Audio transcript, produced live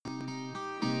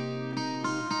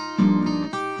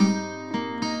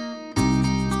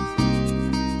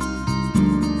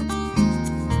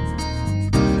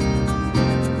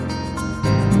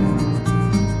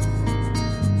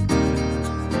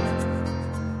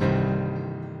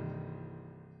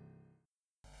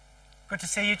Good to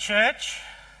see you, church.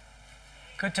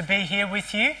 Good to be here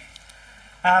with you.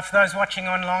 For those watching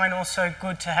online, also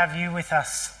good to have you with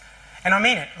us. And I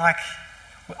mean it. Like,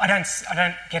 I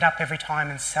don't get up every time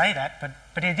and say that,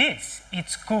 but it is.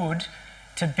 It's good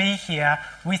to be here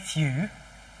with you,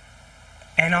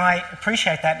 and I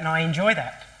appreciate that and I enjoy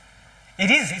that. It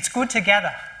is. It's good to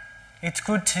gather. It's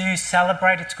good to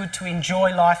celebrate. It's good to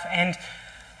enjoy life. And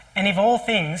of all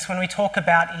things, when we talk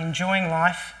about enjoying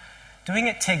life, doing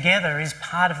it together is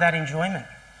part of that enjoyment.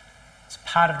 It's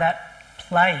part of that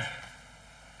play.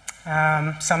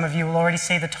 Some of you will already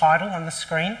see the title on the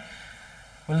screen.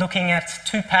 We're looking at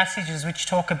two passages which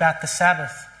talk about the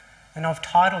Sabbath, and I've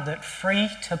titled it Free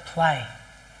to Play.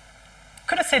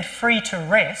 Could have said free to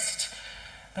rest,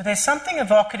 but there's something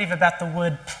evocative about the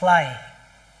word play.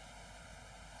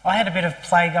 I had a bit of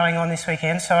play going on this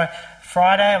weekend. So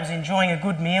Friday I was enjoying a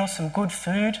good meal, some good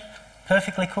food,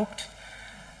 perfectly cooked.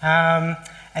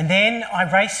 And then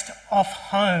I raced off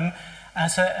home.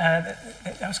 I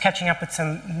was catching up with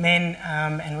some men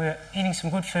and we were eating some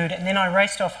good food. And then I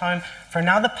raced off home for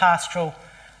another pastoral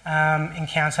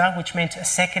encounter, which meant a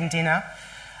second dinner,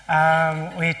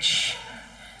 which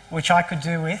I could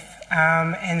do with.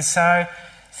 And so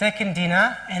second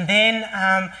dinner. And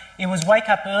then it was wake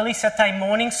up early, Saturday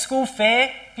morning, school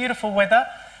fair, beautiful weather,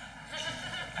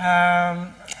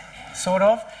 sort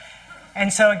of.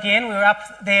 And so again, we were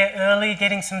up there early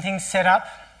getting some things set up,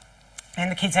 and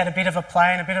the kids had a bit of a play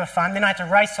and a bit of fun. Then I had to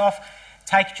race off,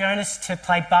 take Jonas to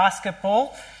play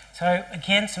basketball. So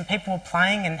again, some people were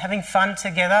playing and having fun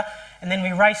together. And then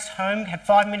we raced home, had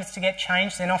 5 minutes to get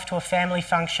changed, then off to a family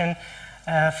function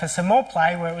for some more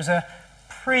play, where it was a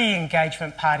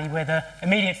pre-engagement party where the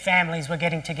immediate families were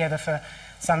getting together for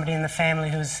somebody in the family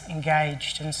who was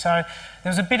engaged. And so there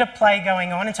was a bit of play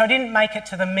going on. And so I didn't make it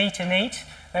to the meet and eat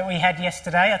that we had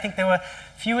yesterday. I think there were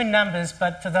few in numbers,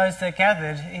 but for those that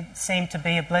gathered, it seemed to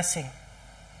be a blessing.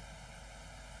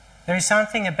 There is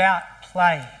something about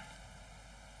play.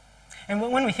 And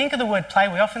when we think of the word play,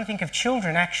 we often think of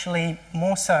children, actually,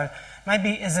 more so.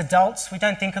 Maybe as adults, we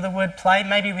don't think of the word play.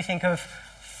 Maybe we think of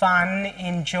fun,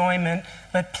 enjoyment,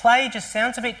 but play just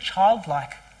sounds a bit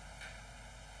childlike.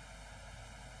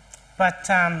 But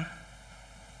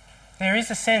there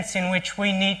is a sense in which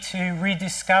we need to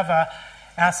rediscover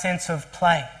our sense of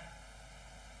play.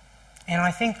 And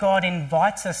I think God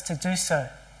invites us to do so,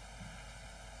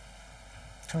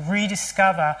 to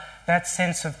rediscover that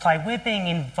sense of play. We're being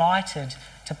invited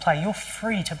to play. You're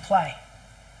free to play.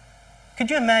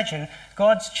 Could you imagine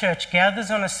God's church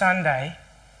gathers on a Sunday,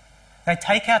 they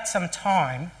take out some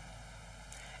time,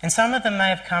 and some of them may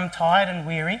have come tired and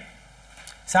weary.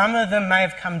 Some of them may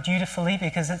have come dutifully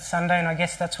because it's Sunday and I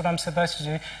guess that's what I'm supposed to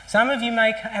do. Some of you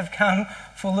may have come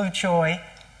full of joy.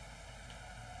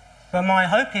 But my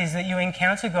hope is that you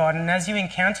encounter God, and as you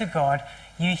encounter God,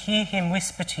 you hear Him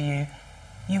whisper to you,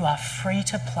 you are free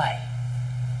to play.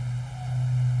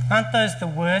 Aren't those the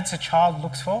words a child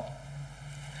looks for?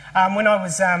 When I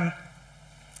was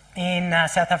in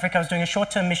South Africa, I was doing a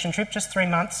short-term mission trip, just 3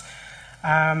 months.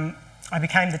 I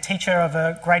became the teacher of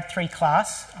a grade 3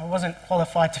 class. I wasn't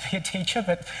qualified to be a teacher,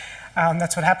 but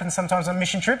that's what happens sometimes on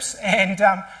mission trips. And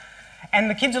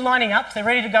the kids are lining up, they're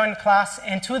ready to go into class,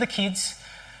 and two of the kids,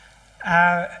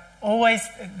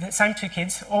 the same two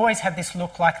kids, always had this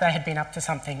look like they had been up to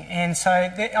something. And so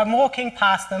I'm walking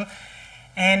past them,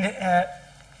 and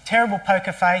terrible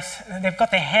poker face. They've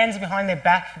got their hands behind their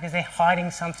back because they're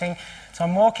hiding something. So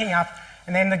I'm walking up,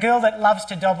 and then the girl that loves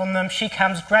to dob on them, she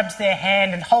comes, grabs their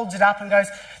hand and holds it up and goes,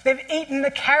 they've eaten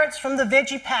the carrots from the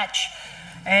veggie patch.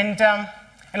 And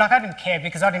like, I didn't care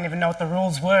because I didn't even know what the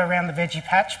rules were around the veggie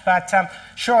patch. But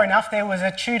sure enough, there was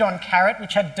a chewed-on carrot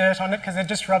which had dirt on it because they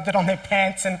just rubbed it on their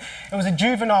pants, and it was a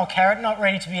juvenile carrot, not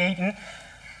ready to be eaten.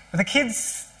 But the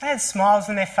kids, they had smiles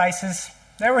on their faces.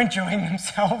 They were enjoying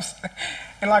themselves.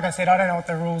 And like I said, I don't know what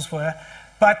the rules were.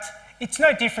 But it's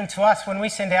no different to us when we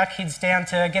send our kids down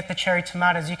to get the cherry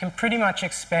tomatoes. You can pretty much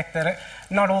expect that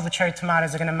not all the cherry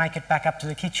tomatoes are going to make it back up to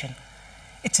the kitchen.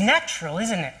 It's natural,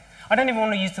 isn't it? I don't even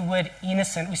want to use the word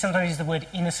innocent. We sometimes use the word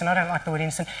innocent. I don't like the word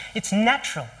innocent. It's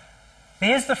natural.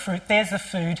 There's the fruit, there's the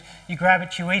food. You grab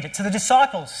it, you eat it. So the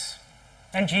disciples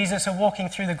and Jesus are walking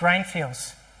through the grain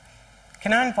fields.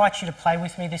 Can I invite you to play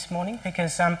with me this morning?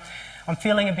 Because I'm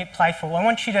feeling a bit playful. I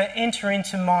want you to enter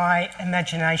into my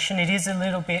imagination. It is a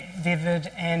little bit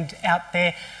vivid and out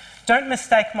there. Don't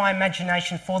mistake my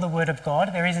imagination for the Word of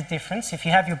God. There is a difference. If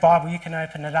you have your Bible, you can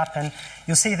open it up and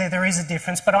you'll see that there is a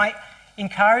difference. But I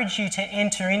encourage you to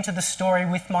enter into the story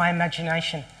with my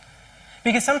imagination.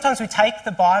 Because sometimes we take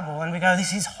the Bible and we go,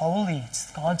 this is holy.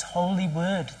 It's God's holy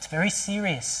Word. It's very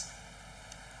serious.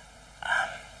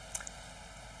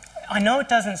 I know it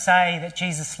doesn't say that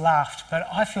Jesus laughed, but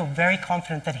I feel very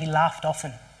confident that he laughed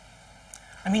often.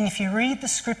 I mean, if you read the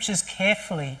scriptures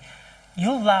carefully,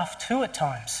 you'll laugh too at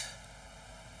times.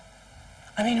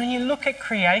 I mean, when you look at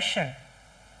creation,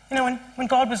 you know, when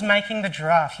God was making the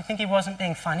giraffe, you think he wasn't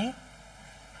being funny?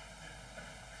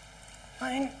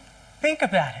 I mean, think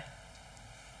about it.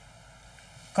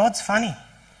 God's funny.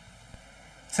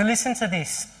 So listen to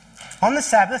this. On the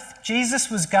Sabbath, Jesus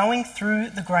was going through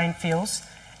the grain fields,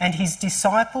 and his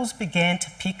disciples began to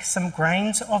pick some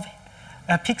heads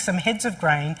of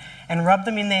grain and rub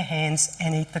them in their hands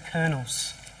and eat the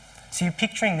kernels. So you're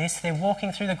picturing this, they're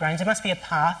walking through the grains. There must be a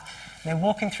path. They're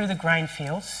walking through the grain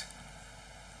fields.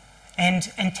 And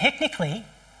technically,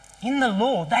 in the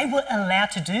law, they were allowed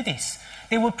to do this.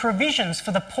 There were provisions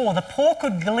for the poor. The poor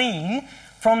could glean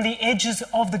from the edges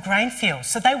of the grain fields.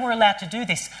 So they were allowed to do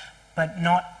this, but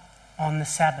not on the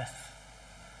Sabbath.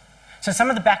 So some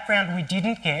of the background we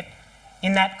didn't get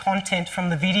in that content from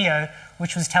the video,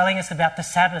 which was telling us about the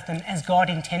Sabbath and as God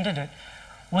intended it,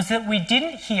 was that we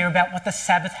didn't hear about what the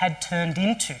Sabbath had turned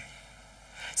into.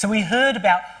 So we heard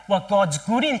about what God's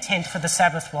good intent for the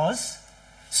Sabbath was.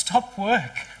 Stop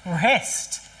work,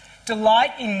 rest,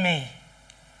 delight in me.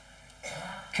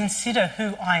 Consider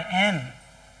who I am.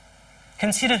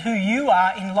 Consider who you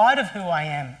are in light of who I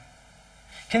am.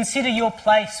 Consider your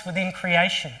place within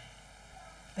creation.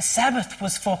 The Sabbath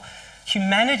was for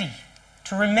humanity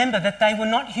to remember that they were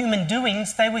not human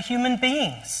doings, they were human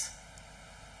beings.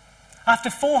 After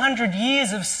 400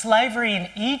 years of slavery in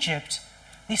Egypt,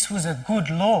 this was a good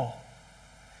law.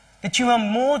 That you are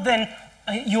more than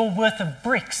your worth of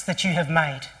bricks that you have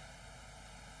made.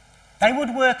 They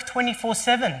would work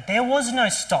 24/7. There was no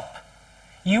stop.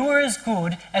 You were as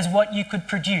good as what you could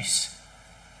produce.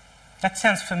 That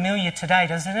sounds familiar today,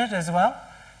 doesn't it, as well?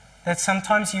 That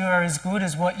sometimes you are as good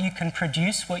as what you can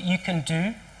produce, what you can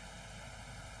do.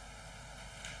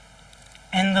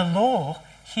 And the law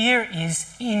here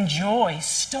is enjoy,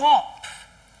 stop,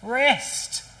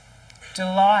 rest,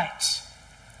 delight,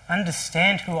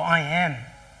 understand who I am.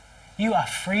 You are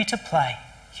free to play,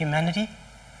 humanity.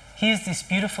 Here's this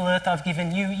beautiful earth I've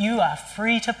given you. You are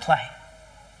free to play.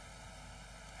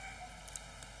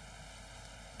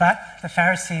 But the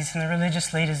Pharisees and the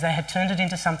religious leaders, they had turned it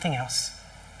into something else.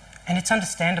 And it's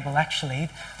understandable, actually.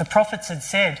 The prophets had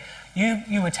said,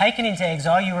 you were taken into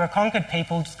exile, you were a conquered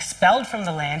people, expelled from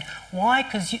the land. Why?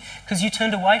 Because you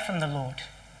turned away from the Lord.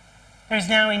 There is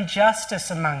now injustice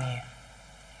among you.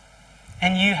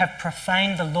 And you have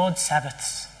profaned the Lord's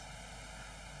Sabbaths.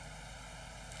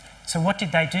 So what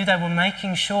did they do? They were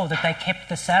making sure that they kept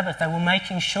the Sabbath. They were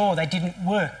making sure they didn't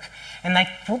work. And they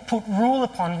put rule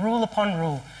upon rule upon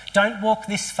rule. Don't walk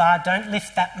this far, don't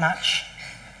lift that much.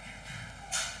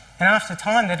 And after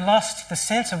time, they'd lost the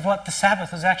sense of what the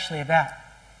Sabbath was actually about.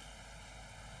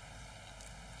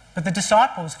 But the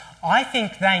disciples, I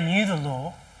think they knew the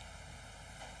law.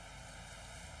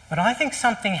 But I think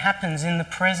something happens in the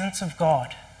presence of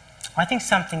God. I think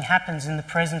something happens in the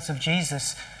presence of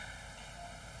Jesus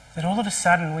that all of a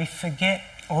sudden we forget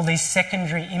all these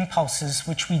secondary impulses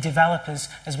which we develop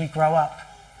as we grow up.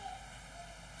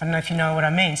 I don't know if you know what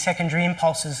I mean, secondary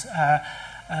impulses.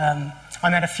 I'm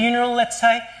at a funeral, let's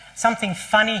say. Something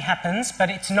funny happens, but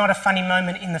it's not a funny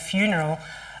moment in the funeral.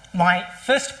 My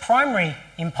first primary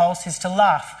impulse is to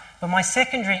laugh, but my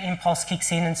secondary impulse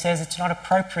kicks in and says it's not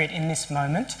appropriate in this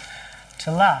moment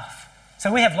to laugh.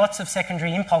 So we have lots of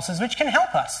secondary impulses which can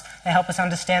help us. They help us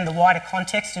understand the wider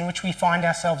context in which we find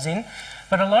ourselves in.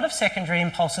 But a lot of secondary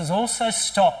impulses also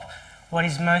stop what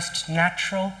is most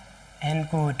natural and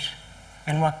good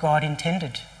and what God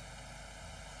intended.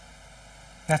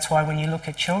 That's why when you look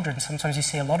at children, sometimes you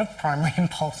see a lot of primary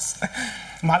impulse.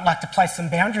 Might like to place some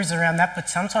boundaries around that, but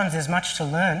sometimes there's much to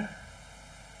learn.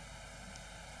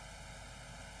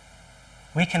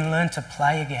 We can learn to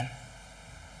play again.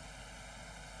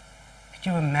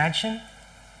 Could you imagine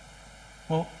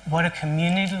what a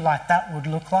community like that would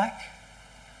look like?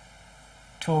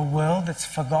 To a world that's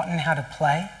forgotten how to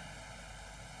play?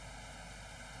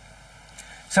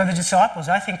 So the disciples,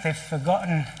 I think they've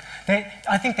forgotten,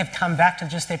 I think they've come back to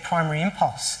just their primary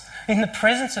impulse. In the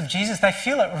presence of Jesus, they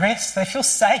feel at rest, they feel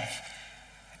safe.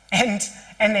 And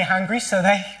they're hungry, so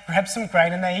they grab some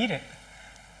grain and they eat it.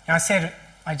 Now I said,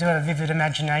 I do have a vivid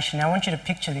imagination. Now I want you to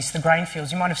picture this, the grain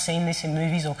fields. You might have seen this in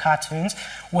movies or cartoons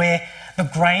where the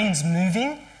grain's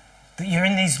moving. You're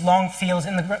in these long fields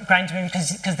and the grain's moving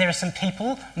because there are some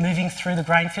people moving through the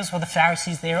grain fields. Well, the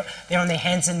Pharisees, they're on their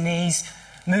hands and knees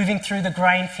moving through the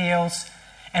grain fields,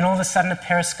 and all of a sudden a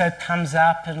periscope comes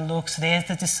up and looks, there's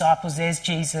the disciples, there's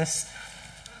Jesus.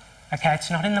 Okay,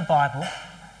 it's not in the Bible.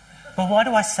 But why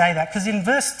do I say that? Because in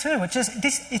verse 2,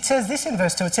 it says this in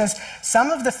verse 2. It says,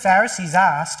 some of the Pharisees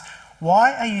asked,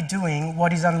 why are you doing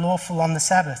what is unlawful on the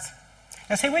Sabbath?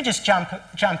 Now see, we just jump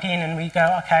in and we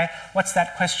go, okay, what's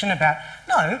that question about?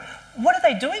 No, what are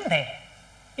they doing there?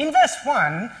 In verse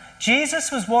 1,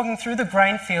 Jesus was walking through the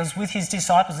grain fields with his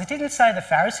disciples. It didn't say the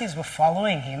Pharisees were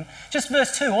following him. Just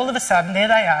verse 2, all of a sudden, there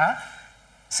they are.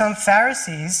 Some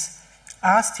Pharisees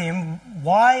asked him,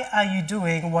 why are you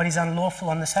doing what is unlawful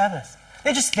on the Sabbath?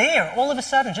 They're just there, all of a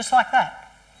sudden, just like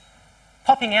that.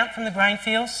 Popping out from the grain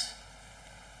fields.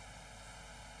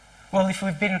 Well, if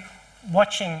we've been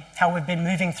watching how we've been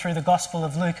moving through the Gospel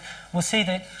of Luke, we'll see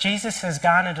that Jesus has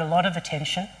garnered a lot of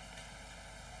attention.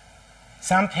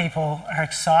 Some people are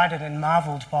excited and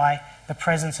marvelled by the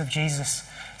presence of Jesus.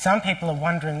 Some people are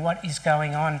wondering what is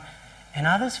going on, and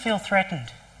others feel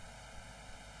threatened.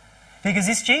 Because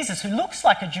this Jesus, who looks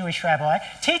like a Jewish rabbi,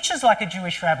 teaches like a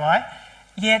Jewish rabbi,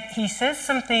 yet he says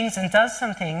some things and does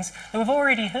some things that we've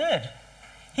already heard.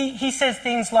 He says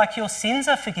things like, your sins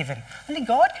are forgiven. Only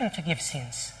God can forgive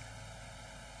sins.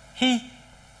 He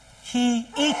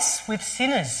eats with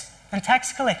sinners and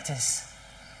tax collectors.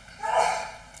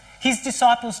 His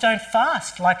disciples don't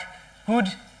fast like good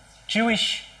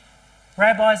Jewish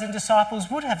rabbis and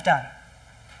disciples would have done.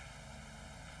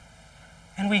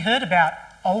 And we heard about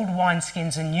old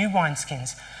wineskins and new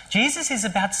wineskins. Jesus is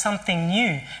about something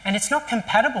new, and it's not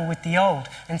compatible with the old,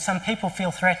 and some people feel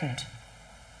threatened.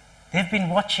 They've been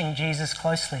watching Jesus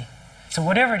closely. So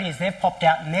whatever it is, they've popped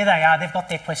out, and there they are, they've got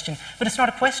their question. But it's not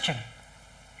a question.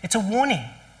 It's a warning.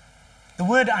 The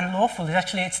word unlawful is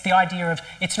actually, it's the idea of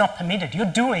it's not permitted. You're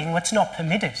doing what's not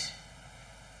permitted.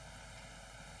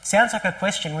 Sounds like a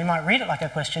question. We might read it like a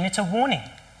question. It's a warning.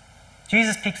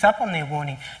 Jesus picks up on their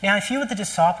warning. Now, if you were the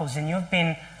disciples and you've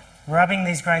been rubbing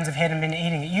these grains of head and been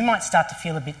eating it, you might start to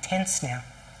feel a bit tense now.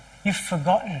 You've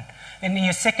forgotten, and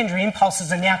your secondary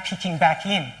impulses are now kicking back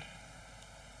in.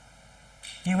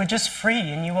 You were just free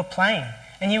and you were playing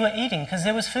and you were eating because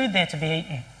there was food there to be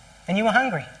eaten and you were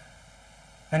hungry.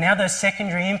 And now those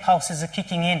secondary impulses are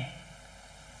kicking in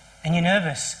and you're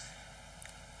nervous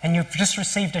and you've just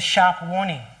received a sharp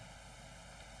warning.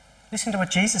 Listen to what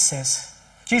Jesus says.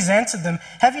 Jesus answered them,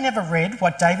 have you never read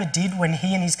what David did when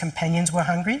he and his companions were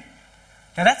hungry?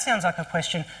 Now that sounds like a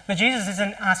question, but Jesus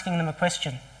isn't asking them a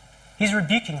question. He's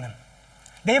rebuking them.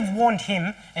 They've warned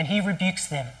him and he rebukes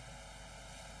them.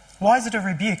 Why is it a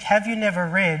rebuke? Have you never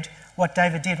read what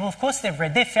David did? Well, of course they've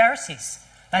read. They're Pharisees.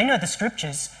 They know the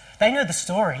scriptures. They know the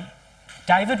story.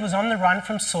 David was on the run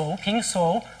from Saul. King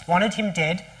Saul wanted him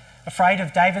dead, afraid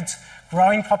of David's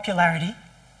growing popularity.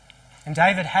 And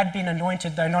David had been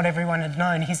anointed, though not everyone had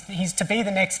known. He's to be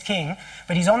the next king,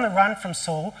 but he's on the run from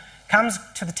Saul, comes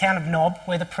to the town of Nob,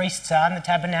 where the priests are and the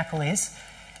tabernacle is,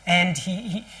 and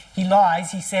he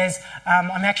lies. He says,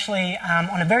 I'm actually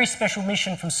on a very special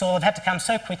mission from Saul. I've had to come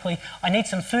so quickly. I need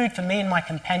some food for me and my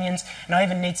companions, and I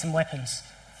even need some weapons.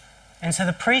 And so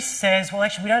the priest says, well,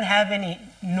 actually, we don't have any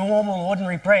normal,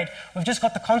 ordinary bread. We've just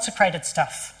got the consecrated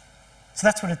stuff. So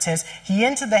that's what it says. He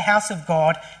entered the house of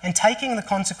God, and taking the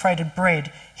consecrated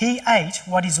bread, he ate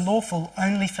what is lawful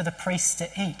only for the priests to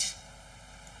eat.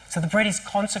 So the bread is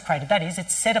consecrated. That is,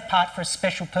 it's set apart for a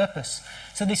special purpose.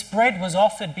 So this bread was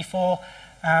offered before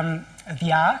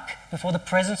the ark, before the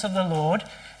presence of the Lord,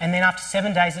 and then after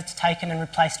 7 days it's taken and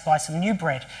replaced by some new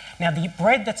bread. Now the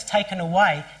bread that's taken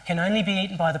away can only be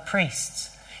eaten by the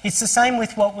priests. It's the same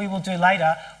with what we will do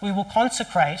later. We will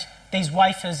consecrate these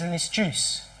wafers and this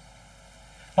juice.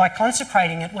 By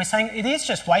consecrating it, we're saying it is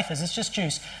just wafers, it's just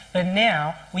juice, but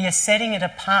now we are setting it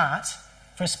apart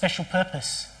for a special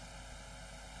purpose.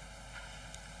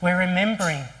 We're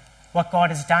remembering what God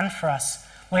has done for us.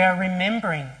 We are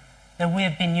remembering that we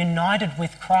have been united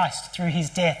with Christ through his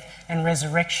death and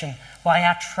resurrection by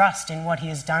our trust in what he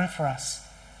has done for us.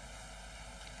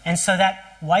 And so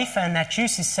that wafer and that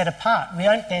juice is set apart. We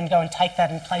don't then go and take that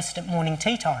and place it at morning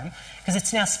tea time because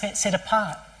it's now set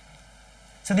apart.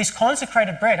 So this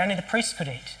consecrated bread, only the priests could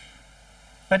eat.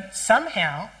 But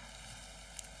somehow,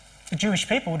 the Jewish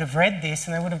people would have read this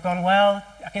and they would have gone, well,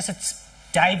 I guess it's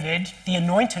David, the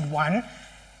anointed one,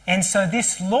 and so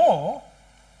this law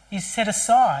is set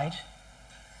aside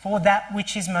for that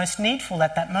which is most needful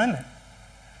at that moment.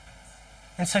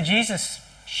 And so Jesus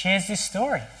shares this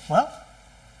story. Well,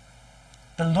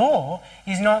 the law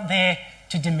is not there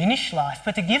to diminish life,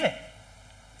 but to give it.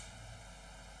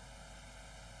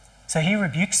 So he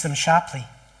rebukes them sharply.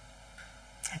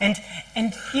 And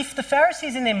if the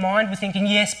Pharisees in their mind were thinking,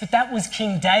 yes, but that was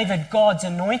King David, God's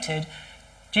anointed,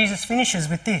 Jesus finishes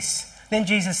with this. Then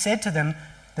Jesus said to them,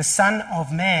 the Son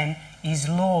of Man is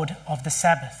Lord of the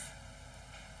Sabbath.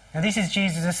 Now this is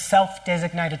Jesus'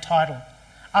 self-designated title.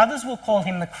 Others will call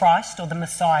him the Christ or the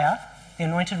Messiah, the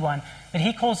Anointed One, but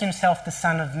he calls himself the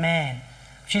Son of Man,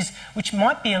 which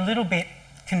might be a little bit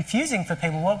confusing for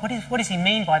people. What does he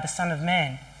mean by the Son of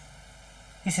Man?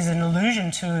 This is an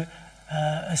allusion to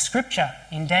a scripture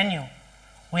in Daniel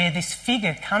where this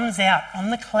figure comes out on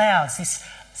the clouds, this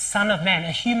Son of Man,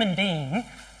 a human being,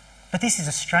 but this is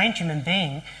a strange human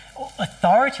being.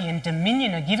 Authority and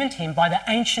dominion are given to him by the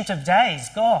Ancient of Days,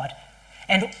 God.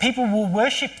 And people will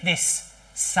worship this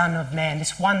Son of Man,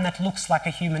 this one that looks like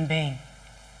a human being.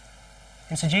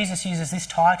 And so Jesus uses this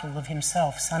title of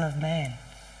himself, Son of Man.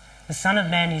 The Son of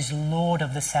Man is Lord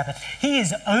of the Sabbath. He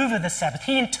is over the Sabbath.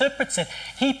 He interprets it.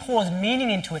 He pours meaning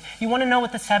into it. You want to know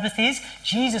what the Sabbath is?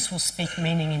 Jesus will speak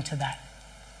meaning into that.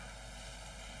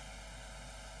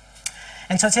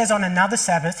 And so it says, on another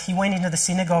Sabbath, he went into the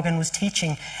synagogue and was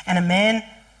teaching, and a man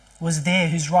was there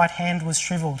whose right hand was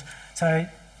shriveled. So,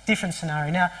 different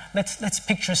scenario. Now, let's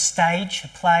picture a stage, a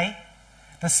play.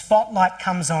 The spotlight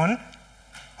comes on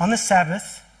the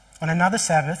Sabbath, on another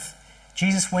Sabbath.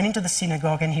 Jesus went into the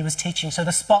synagogue and he was teaching. So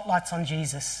the spotlight's on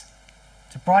Jesus.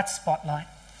 It's a bright spotlight.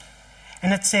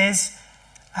 And it says,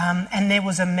 and there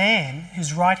was a man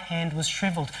whose right hand was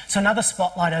shriveled. So another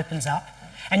spotlight opens up.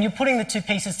 And you're putting the two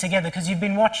pieces together because you've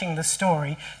been watching the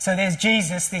story. So there's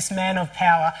Jesus, this man of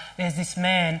power. There's this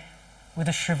man with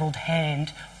a shriveled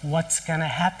hand. What's going to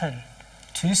happen?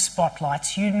 Two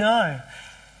spotlights, you know.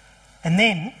 And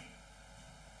then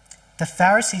the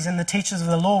Pharisees and the teachers of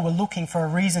the law were looking for a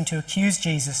reason to accuse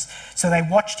Jesus. So they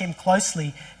watched him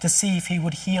closely to see if he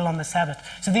would heal on the Sabbath.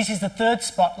 So this is the third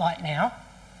spotlight now.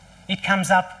 It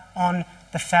comes up on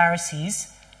the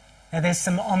Pharisees. Now there's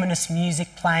some ominous music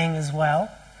playing as well.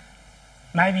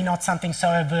 Maybe not something so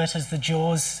overt as the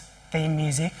Jaws theme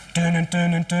music. Dun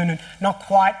dun dun. Not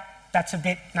quite. That's a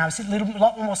bit. No, it's a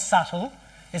lot more subtle.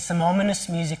 There's some ominous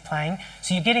music playing.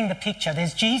 So you're getting the picture.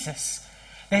 There's Jesus.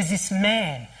 There's this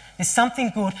man. There's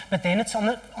something good, but then it's on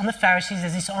the Pharisees.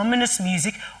 There's this ominous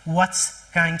music. What's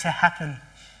going to happen?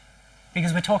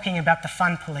 Because we're talking about the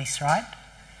fun police, right?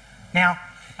 Now,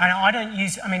 I don't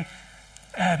use.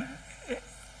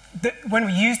 When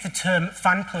we use the term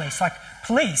fun police, like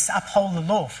police uphold the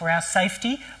law for our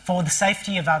safety, for the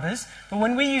safety of others. But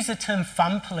when we use the term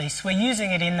fun police, we're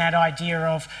using it in that idea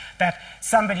of that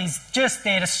somebody's just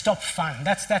there to stop fun.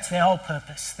 That's their whole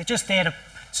purpose. They're just there to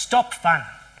stop fun.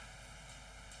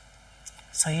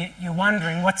 So you're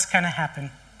wondering what's going to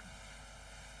happen.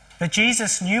 But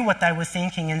Jesus knew what they were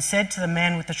thinking and said to the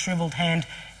man with the shriveled hand,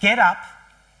 "Get up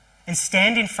and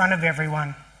stand in front of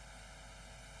everyone."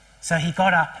 So he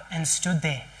got up and stood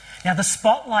there. Now the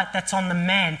spotlight that's on the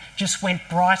man just went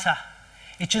brighter.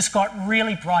 It just got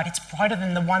really bright. It's brighter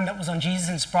than the one that was on Jesus,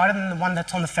 and it's brighter than the one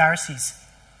that's on the Pharisees.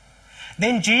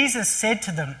 Then Jesus said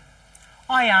to them,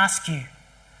 "I ask you,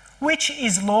 which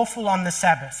is lawful on the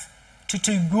Sabbath, to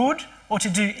do good or to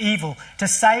do evil, to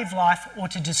save life or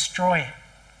to destroy it?"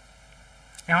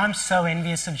 Now I'm so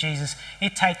envious of Jesus.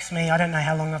 It takes me, I don't know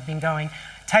how long I've been going,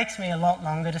 it takes me a lot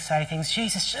longer to say things.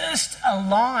 Jesus, just a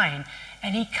line,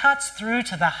 and he cuts through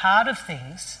to the heart of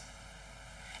things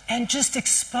and just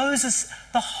exposes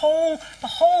the whole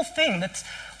thing. That's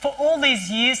for all these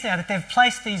years now that they've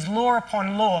placed these law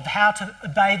upon law of how to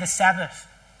obey the Sabbath.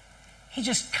 He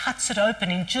just cuts it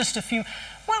open in just a few.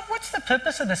 What's the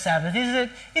purpose of the Sabbath?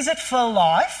 Is it for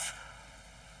life?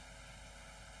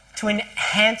 To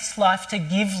enhance life, to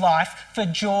give life, for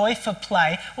joy, for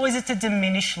play? Or is it to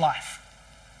diminish life?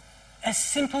 As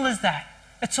simple as that.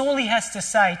 That's all he has to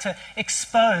say to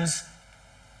expose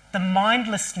the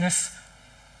mindlessness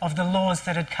of the laws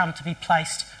that had come to be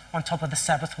placed on top of the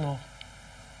Sabbath law.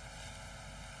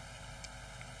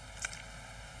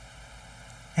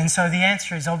 And so the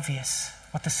answer is obvious,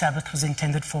 what the Sabbath was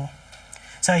intended for.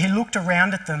 So he looked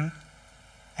around at them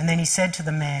and then he said to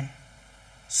the man,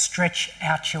 "Stretch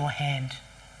out your hand."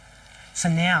 So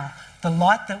now the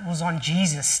light that was on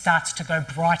Jesus starts to go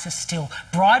brighter still,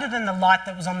 brighter than the light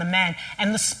that was on the man.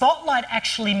 And the spotlight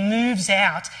actually moves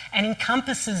out and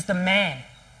encompasses the man.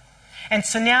 And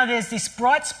so now there's this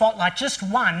bright spotlight, just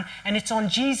one, and it's on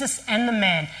Jesus and the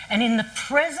man. And in the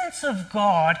presence of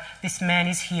God, this man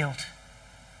is healed.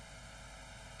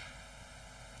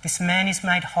 This man is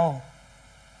made whole.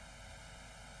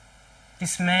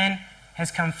 This man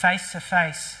has come face to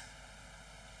face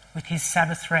with his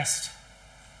Sabbath rest.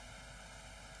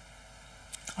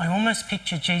 I almost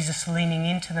picture Jesus leaning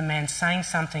into the man, saying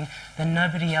something that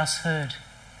nobody else heard.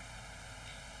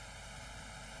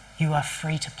 "You are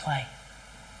free to play.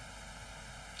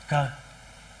 Go."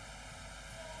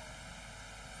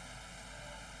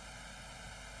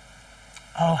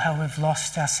 Oh, how we've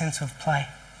lost our sense of play.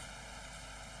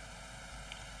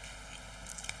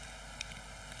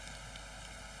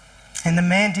 And the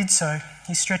man did so.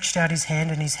 He stretched out his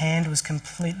hand, and his hand was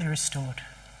completely restored.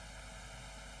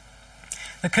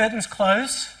 The curtains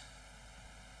close.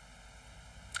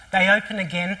 They open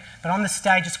again, but on the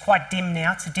stage it's quite dim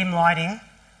now. It's a dim lighting.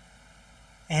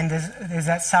 And there's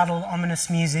that subtle, ominous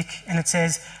music. And it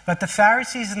says, "But the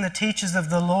Pharisees and the teachers of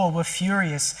the law were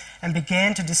furious and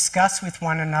began to discuss with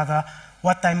one another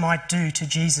what they might do to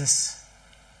Jesus."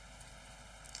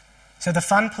 So the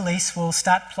fun police will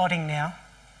start plotting now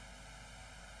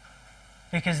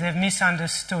because they've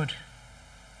misunderstood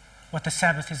what the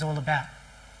Sabbath is all about.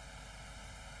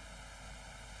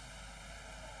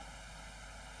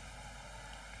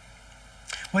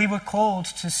 We were called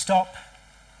to stop.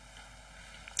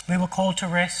 We were called to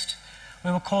rest.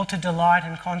 We were called to delight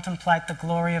and contemplate the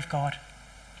glory of God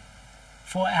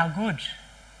for our good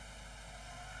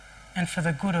and for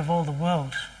the good of all the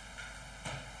world.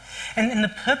 And the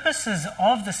purposes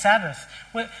of the Sabbath,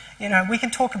 we can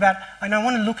talk about, and I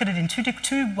want to look at it in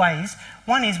two ways.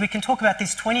 One is we can talk about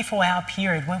this 24-hour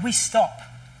period where we stop.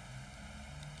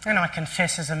 And I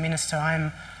confess as a minister,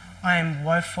 I am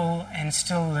woeful and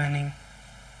still learning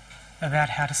about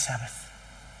how to Sabbath.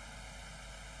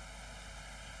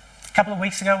 A couple of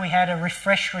weeks ago we had a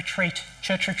refresh retreat,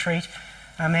 church retreat.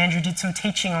 Andrew did some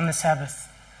teaching on the Sabbath.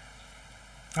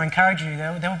 I encourage you,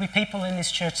 there will be people in this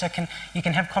church that you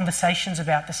can have conversations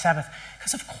about the Sabbath.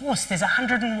 Because of course there's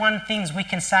 101 things we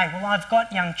can say. Well, I've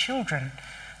got young children.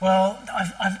 Well,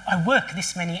 I work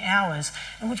this many hours.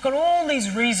 And we've got all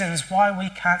these reasons why we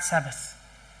can't Sabbath.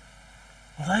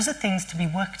 Well, those are things to be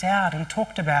worked out and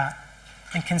talked about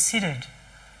and considered.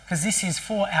 Because this is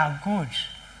for our good.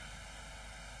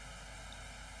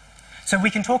 So we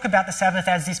can talk about the Sabbath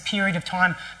as this period of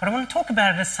time, but I want to talk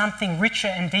about it as something richer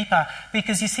and deeper,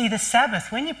 because you see, the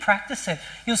Sabbath, when you practice it,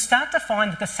 you'll start to find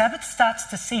that the Sabbath starts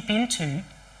to seep into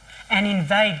and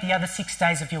invade the other 6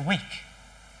 days of your week,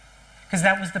 because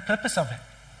that was the purpose of it.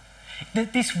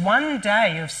 That this one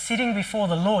day of sitting before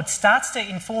the Lord starts to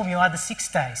inform your other 6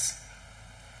 days.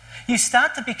 You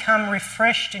start to become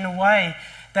refreshed in a way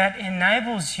that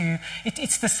enables you.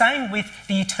 It's the same with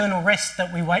the eternal rest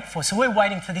that we wait for. So we're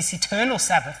waiting for this eternal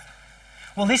Sabbath.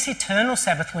 Well, this eternal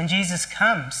Sabbath, when Jesus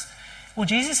comes, well,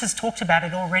 Jesus has talked about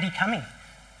it already coming.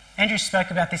 Andrew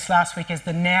spoke about this last week as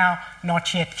the now,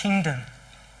 not yet kingdom.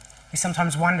 We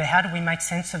sometimes wonder, how do we make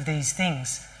sense of these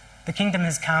things? The kingdom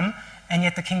has come, and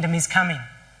yet the kingdom is coming.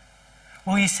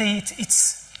 Well, you see,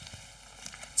 it's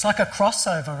like a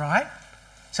crossover, right?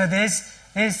 So there's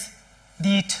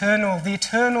the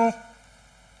eternal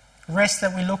rest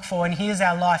that we look for, and here's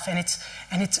our life, and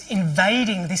it's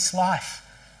invading this life.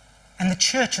 And the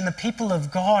church and the people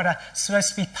of God are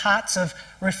supposed to be parts of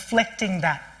reflecting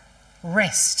that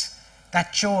rest,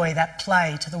 that joy, that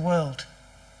play to the world.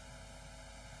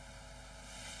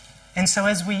 And so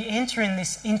as we enter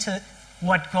into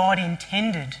what God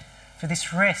intended for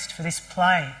this rest, for this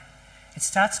play, it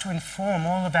starts to inform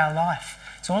all of our life.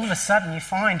 So all of a sudden you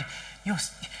find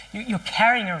you're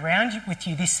carrying around with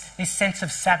you this sense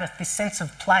of Sabbath, this sense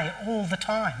of play all the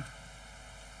time.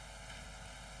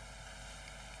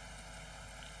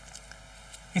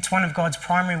 It's one of God's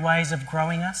primary ways of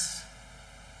growing us.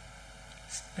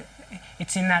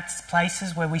 It's in that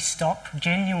places where we stop,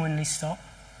 genuinely stop,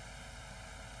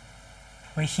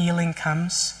 where healing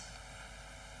comes.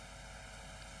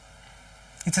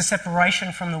 It's a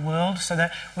separation from the world so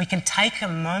that we can take a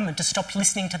moment to stop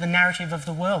listening to the narrative of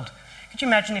the world. Could you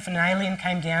imagine if an alien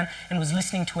came down and was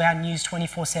listening to our news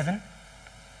 24/7?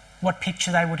 What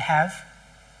picture they would have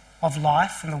of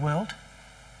life and the world?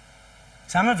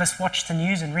 Some of us watch the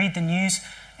news and read the news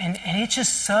and it's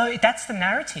just so, that's the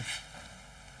narrative.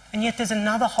 And yet there's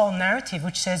another whole narrative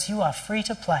which says you are free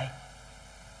to play.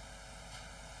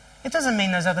 It doesn't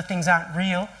mean those other things aren't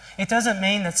real. It doesn't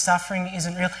mean that suffering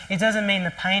isn't real. It doesn't mean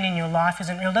the pain in your life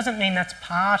isn't real. It doesn't mean that's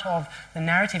part of the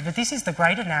narrative. But this is the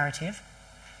greater narrative.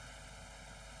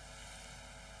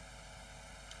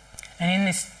 And in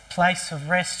this place of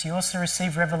rest, you also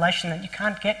receive revelation that you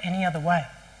can't get any other way.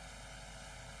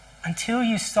 Until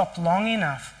you stop long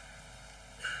enough.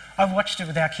 I've watched it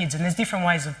with our kids, and there's different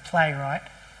ways of play, right?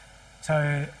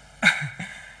 So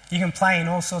you can play in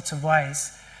all sorts of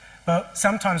ways. But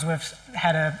sometimes we've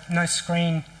had a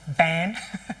no-screen ban,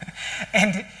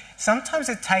 and sometimes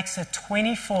it takes a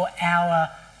 24-hour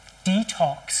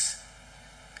detox.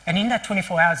 And in that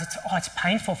 24 hours, it's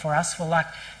painful for us. We're like,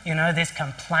 there's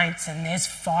complaints and there's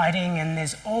fighting and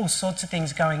there's all sorts of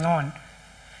things going on.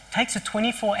 It takes a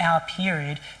 24-hour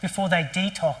period before they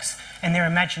detox and their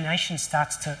imagination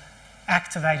starts to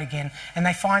activate again. And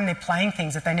they find they're playing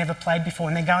things that they never played before,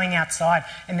 and they're going outside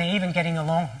and they're even getting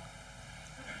along.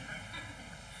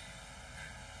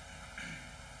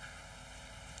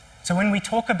 So when we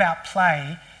talk about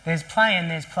play, there's play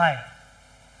and there's play.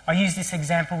 I used this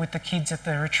example with the kids at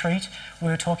the retreat. We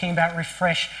were talking about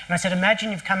refresh. And I said,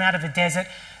 imagine you've come out of a desert.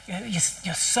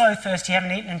 You're so thirsty, you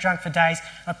haven't eaten and drunk for days.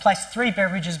 I placed 3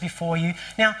 beverages before you.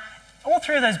 Now, all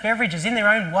 3 of those beverages, in their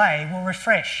own way, will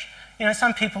refresh. You know,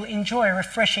 some people enjoy a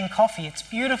refreshing coffee. It's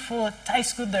beautiful, it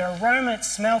tastes good, the aroma, it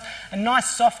smells, a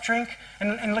nice soft drink.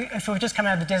 And if we've just come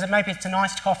out of the desert, maybe it's an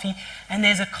iced coffee. And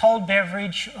there's a cold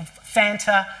beverage of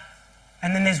Fanta,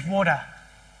 and then there's water.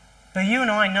 But you and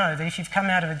I know that if you've come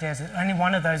out of a desert, only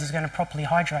one of those is going to properly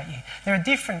hydrate you. There are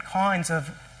different kinds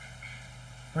of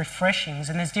refreshings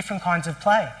and there's different kinds of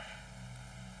play.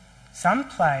 Some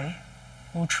play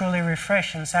will truly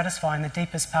refresh and satisfy in the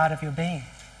deepest part of your being.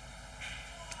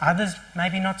 Others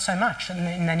maybe not so much,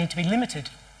 and they need to be limited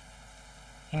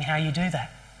in how you do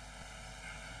that.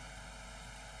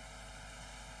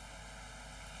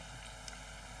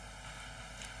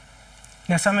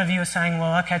 Now, some of you are saying,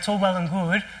 well, okay, it's all well and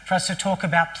good for us to talk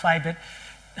about play, but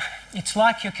it's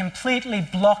like you're completely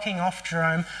blocking off,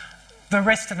 Jerome, the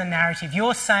rest of the narrative.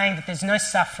 You're saying that there's no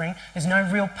suffering, there's no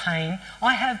real pain.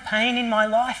 I have pain in my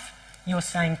life, you're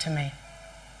saying to me.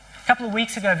 A couple of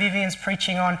weeks ago, Vivian's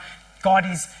preaching on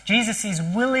Jesus is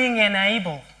willing and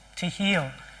able to heal.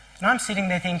 And I'm sitting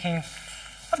there thinking,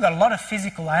 I've got a lot of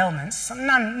physical ailments,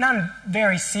 none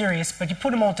very serious, but you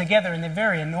put them all together and they're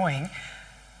very annoying.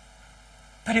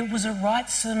 But it was a right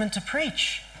sermon to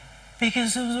preach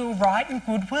because it was a right and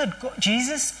good word.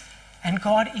 Jesus and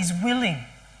God is willing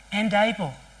and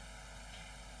able.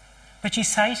 But you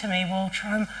say to me, well,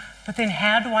 Jerome, but then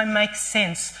how do I make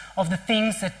sense of the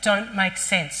things that don't make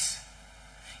sense?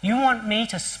 You want me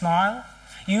to smile?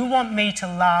 You want me to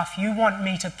laugh? You want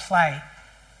me to play?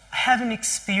 I haven't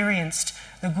experienced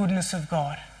the goodness of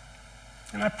God.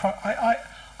 And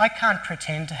I can't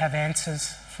pretend to have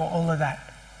answers for all of that.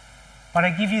 But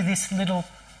I give you this little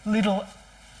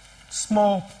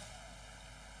small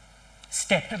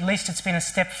step. At least it's been a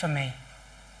step for me.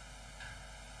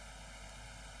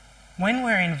 When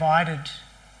we're invited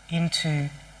into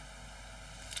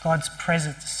God's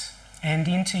presence and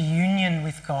into union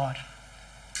with God,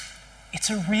 it's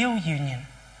a real union.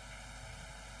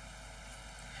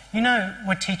 You know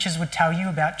what teachers would tell you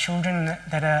about children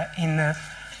that are in the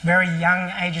very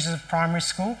young ages of primary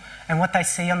school and what they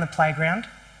see on the playground?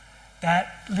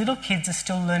 That little kids are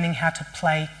still learning how to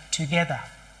play together.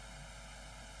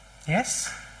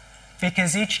 Yes?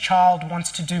 Because each child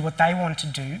wants to do what they want to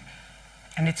do,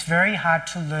 and it's very hard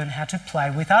to learn how to play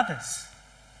with others.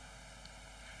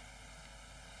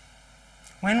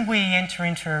 When we enter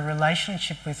into a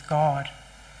relationship with God,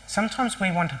 sometimes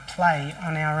we want to play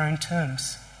on our own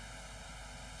terms.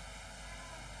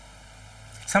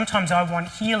 Sometimes I want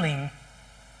healing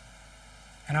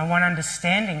and I want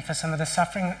understanding for some of the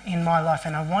suffering in my life,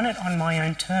 and I want it on my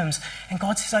own terms. And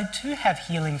God says, I do have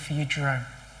healing for you, Jerome.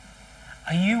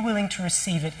 Are you willing to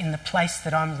receive it in the place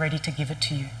that I'm ready to give it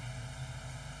to you?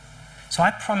 So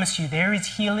I promise you there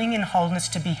is healing and wholeness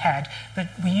to be had, but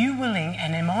were you willing,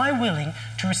 and am I willing,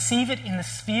 to receive it in the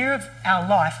sphere of our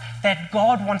life that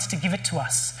God wants to give it to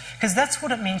us? Because that's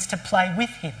what it means to play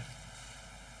with Him.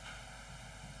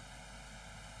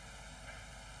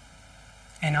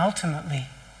 And ultimately,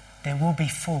 there will be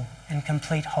full and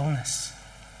complete wholeness.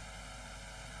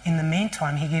 In the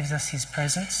meantime, He gives us His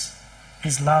presence,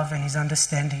 His love and His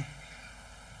understanding.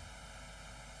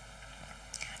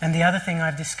 And the other thing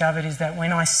I've discovered is that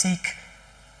when I seek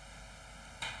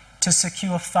to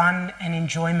secure fun and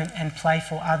enjoyment and play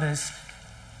for others,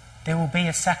 there will be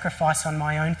a sacrifice on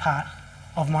my own part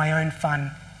of my own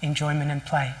fun, enjoyment and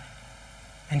play.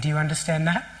 And do you understand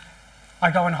that? I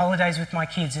go on holidays with my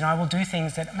kids and I will do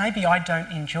things that maybe I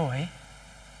don't enjoy,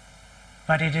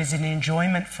 but it is an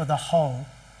enjoyment for the whole.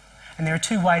 And there are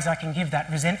 2 ways I can give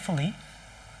that: resentfully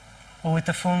or with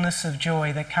the fullness of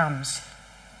joy that comes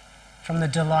from the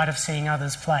delight of seeing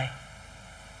others play.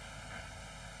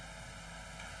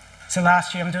 So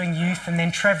last year I'm doing youth, and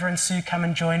then Trevor and Sue come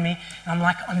and join me. And I'm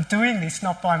like, I'm doing this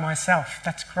not by myself.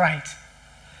 That's great.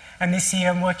 And this year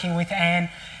I'm working with Anne,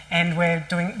 and we're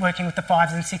working with the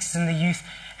 5s and 6s and the youth.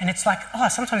 And it's like,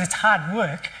 sometimes it's hard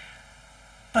work,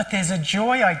 but there's a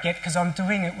joy I get because I'm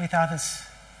doing it with others.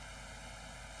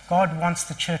 God wants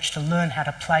the church to learn how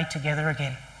to play together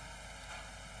again,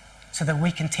 so that we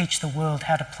can teach the world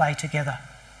how to play together.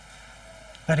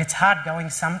 But it's hard going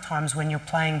sometimes when you're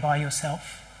playing by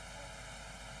yourself.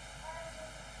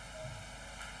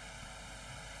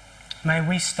 May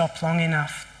we stop long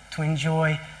enough to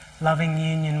enjoy loving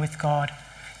union with God,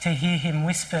 to hear Him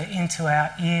whisper into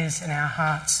our ears and our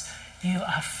hearts, you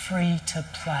are free to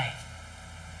play.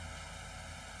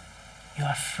 You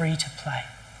are free to play.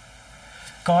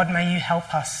 God, may you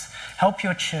help us, help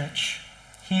your church.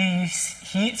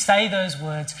 Say those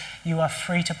words, you are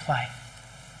free to play.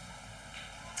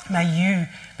 May you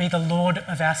be the Lord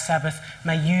of our Sabbath.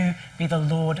 May you be the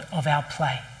Lord of our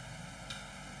play.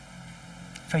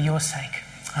 For your sake.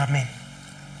 Amen.